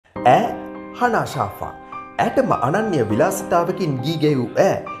Hana Shafa. ඇටම අනන්‍ය විලාසිතාවකින් ගී ගැයූ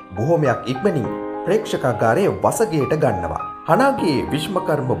බොහොමයක් ඉක්මනින් ප්‍රේක්ෂකාගාරයේ වසගයට ගන්නවා. හනාගේ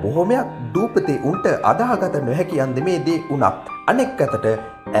විශ්මකර්ම බොහොමයක් දූපතේ උන්ට අදාහගත නොහැකි අන්දමේදී උනත් අනෙක් අතට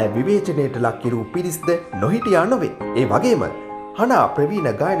විවේචනයට ලක් කිරූ පිරිස්ද නොහිටියා නොවේ. ඒ වගේම හනා ප්‍රවීණ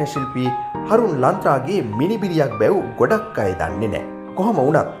ගායන ශිල්පී හරුන් ලන්ත්‍රාගේ මිනිබිරියක් බැව් ගොඩක් අය දන්නේ නැහැ. කොහොම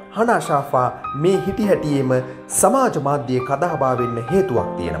වුණත් හනා ශාෆා මේ හිටි හැටියේම සමාජ මාධ්‍යයේ කතාබහ වෙන්න හේතුවක්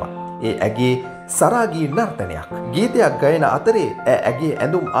තියෙනවා. ඒ ඇගේ සරාගී නර්තනයක්. ගීතයක් ගයන අතරේ ඇගේ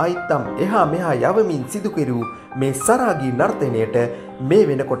ඇඳුම් ආයිත්තම් එහා මෙහා යවමින් සිදු කෙරූ මේ සරාගී නර්තනයට මේ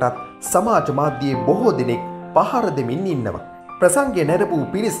වෙනකොටත් සමාජ මාධ්‍යයේ බොහෝ දෙනෙක් පහර දෙමින් ඉන්නවා. ප්‍රසංගය නැරපු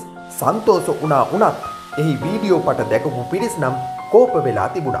පිරිස් සන්තෝෂ වුණා වුණත් එහි වීඩියෝ පට දැකපු පිරිස් නම් කෝප වෙලා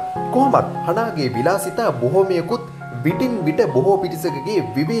තිබුණා. කොහොමත් හනාගේ විලාසිතා බොහෝමයකුත් විටින් විට බොහෝ පිරිසකගේ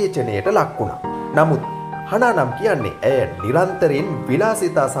විවේචනයට ලක් වුණා. නමුත් හනා නම් කියන්නේ ඇය නිරන්තරයෙන්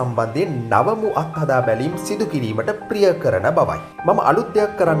විලාසිතා සම්බන්ධයෙන් නවමු අත්හදා බැලීම් සිදු කිරීමට ප්‍රිය කරන බවයි. මම අලුත්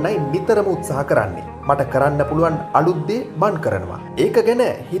දෙයක් කරන්නයි නිතරම උත්සාහ කරන්නේ. මට කරන්න පුළුවන් අලුත් දේ මන් කරනවා. ඒක ගැන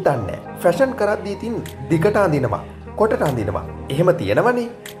හිතන්නේ. ෆැෂන් කරද්දී තින් දිගට අඳිනවා. කොටට අඳිනවා. එහෙම තියෙනවනේ.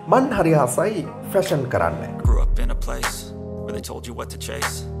 මන් හරි ආසයි ෆැෂන් කරන්න. Grew up in a place where they told you what to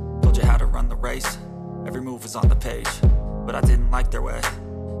chase, told you how to run the race. Every move was on the page, but I didn't like their way.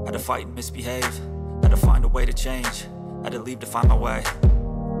 Had to fight and misbehave, had to find a way to change, had to leave to find my way.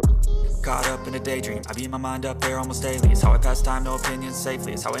 Caught up in a daydream, I beat my mind up there almost daily. It's how I pass time, no opinions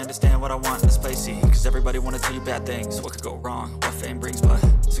safely. It's how I understand what I want in this place, see. Cause everybody wanna tell you bad things, what could go wrong, what fame brings. But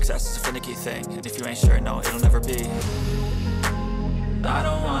success is a finicky thing, and if you ain't sure, no, it'll never be. I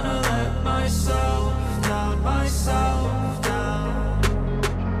don't wanna let myself down, myself down.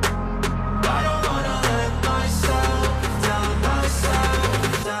 I don't wanna let myself down,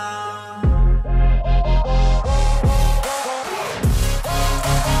 myself down.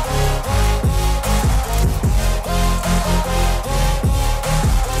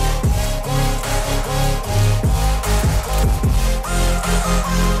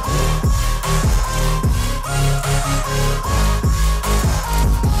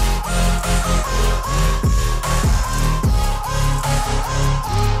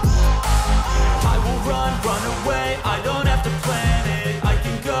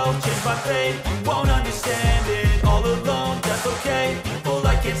 You won't understand it. All alone, that's okay. People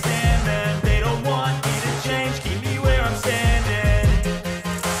I can't stand them. They don't want me to change. Keep me where I'm standing.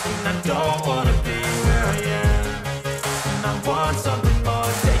 And I don't wanna be where I am. And I want something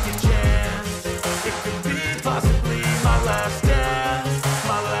more. Take a chance. It could be possibly my last dance.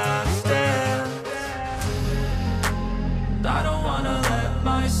 My last dance. I don't wanna let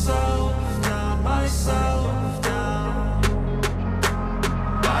myself down. Myself down.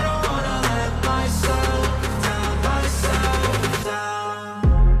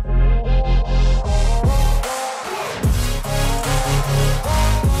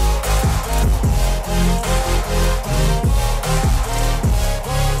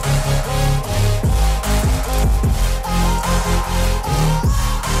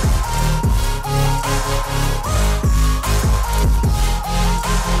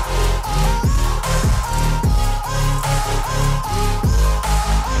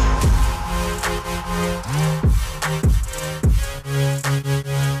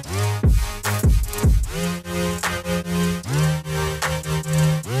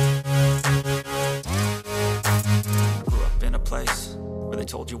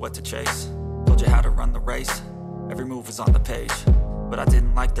 Told you what to chase, told you how to run the race. Every move was on the page, but I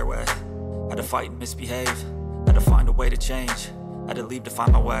didn't like their way. Had to fight and misbehave, had to find a way to change, had to leave to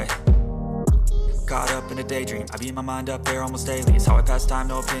find my way. Caught up in a daydream, I beat my mind up there almost daily. It's how I pass time,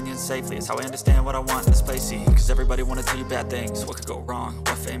 no opinions safely. It's how I understand what I want in this place, see. Cause everybody wanna tell you bad things, what could go wrong,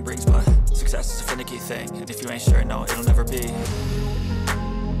 what fame brings. But success is a finicky thing, and if you ain't sure, no, it'll never be.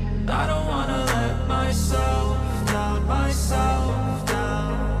 I don't wanna let myself down, myself down.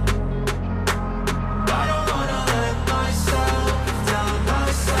 I don't wanna let myself down,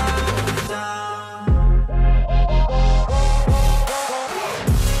 myself down.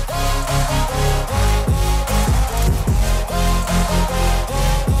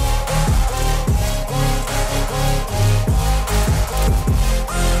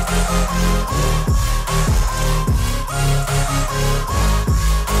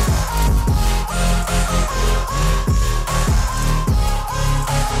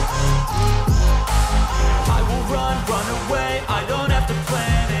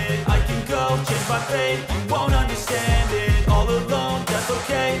 You won't understand it. All alone, that's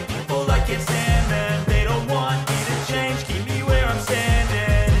okay. People I can't stand them. They don't want me to change. Keep me where I'm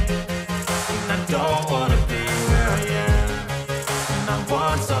standing. And I don't wanna be where I am. And I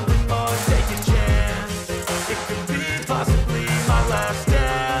want something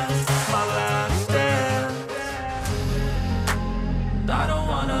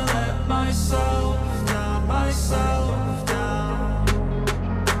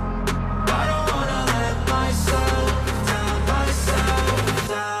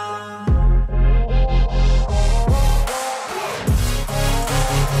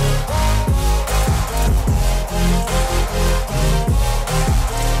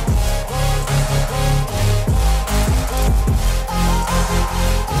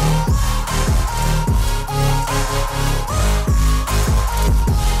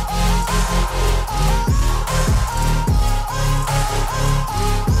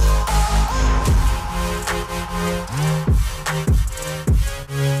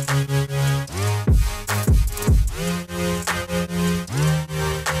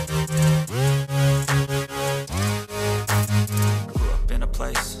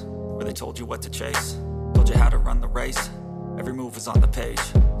where they told you what to chase, told you how to run the race. Every move was on the page,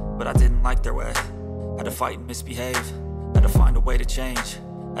 but I didn't like their way. Had to fight and misbehave, had to find a way to change,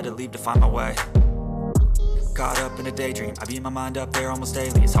 had to leave to find my way. Caught up in a daydream, I beat my mind up there almost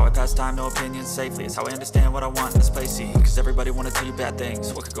daily. It's how I pass time, no opinions safely. It's how I understand what I want in this place, see. Cause everybody wanna tell you bad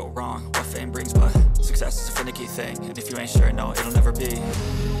things, what could go wrong, what fame brings. But success is a finicky thing, and if you ain't sure, no, it'll never be.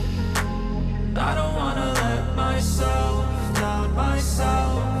 I don't wanna let myself down,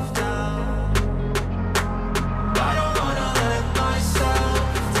 myself down. I don't wanna let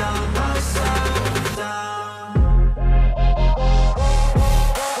myself down, myself down.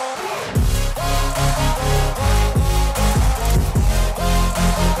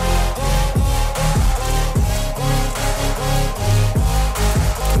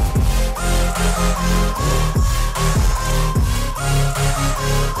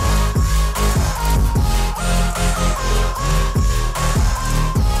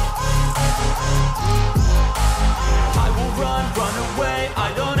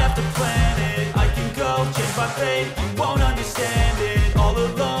 You won't understand it, all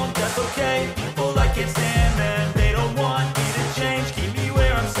alone, that's okay. People I can't stand them, they don't want me to change. Keep me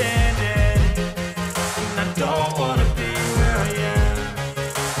where I'm standing, and I don't wanna be where I am.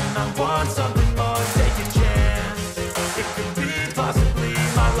 And I want something more, take a chance. It could be possibly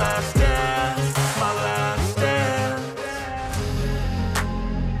my last dance, my last dance.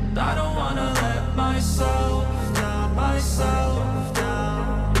 I don't wanna let myself down, myself